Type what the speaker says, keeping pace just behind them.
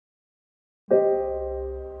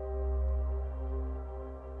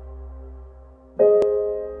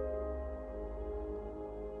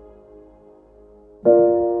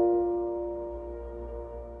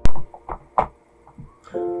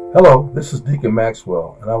Hello, this is Deacon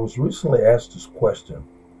Maxwell, and I was recently asked this question.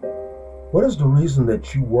 What is the reason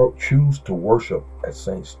that you choose to worship at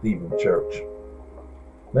St. Stephen Church?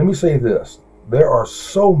 Let me say this. There are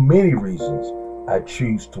so many reasons I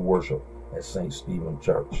choose to worship at St. Stephen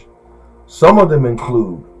Church. Some of them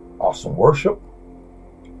include awesome worship,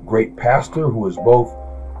 great pastor who is both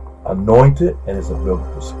anointed and is a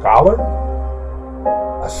biblical scholar,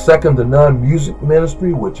 a second-to-none music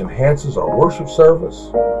ministry which enhances our worship service,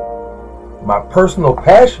 my personal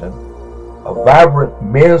passion, a vibrant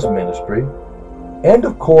men's ministry, and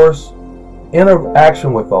of course,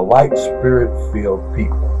 interaction with a like spirit-filled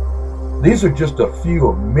people. These are just a few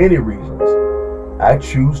of many reasons I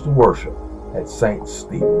choose to worship at St.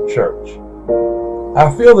 Stephen Church.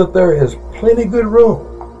 I feel that there is plenty good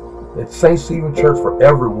room at St. Stephen Church for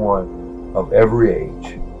everyone of every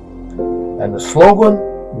age. And the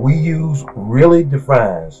slogan we use really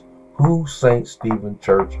defines who St. Stephen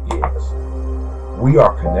Church is. We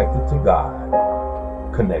are connected to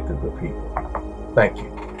God, connected to people. Thank you.